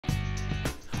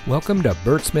Welcome to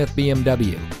Bert Smith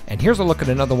BMW, and here's a look at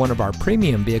another one of our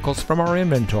premium vehicles from our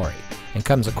inventory, and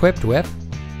comes equipped with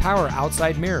power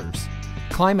outside mirrors,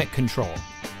 climate control,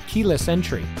 keyless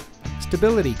entry,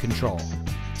 stability control,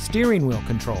 steering wheel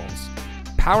controls,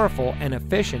 powerful and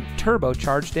efficient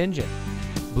turbocharged engine,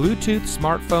 Bluetooth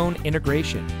smartphone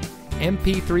integration,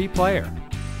 MP3 player,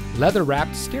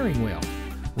 leather-wrapped steering wheel,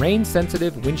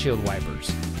 rain-sensitive windshield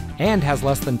wipers, and has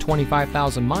less than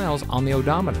 25,000 miles on the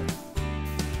odometer.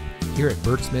 Here at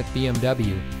Bert Smith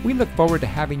BMW, we look forward to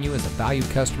having you as a valued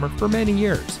customer for many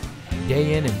years.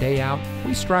 Day in and day out,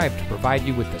 we strive to provide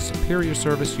you with the superior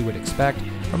service you would expect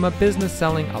from a business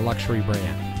selling a luxury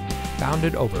brand.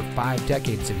 Founded over 5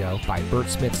 decades ago by Bert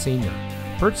Smith Sr.,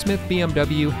 Bert Smith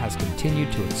BMW has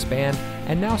continued to expand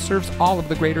and now serves all of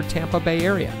the greater Tampa Bay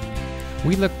area.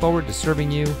 We look forward to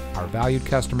serving you, our valued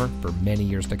customer, for many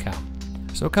years to come.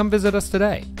 So come visit us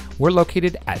today. We're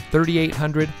located at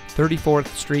 3800 34th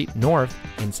Street North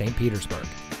in St. Petersburg.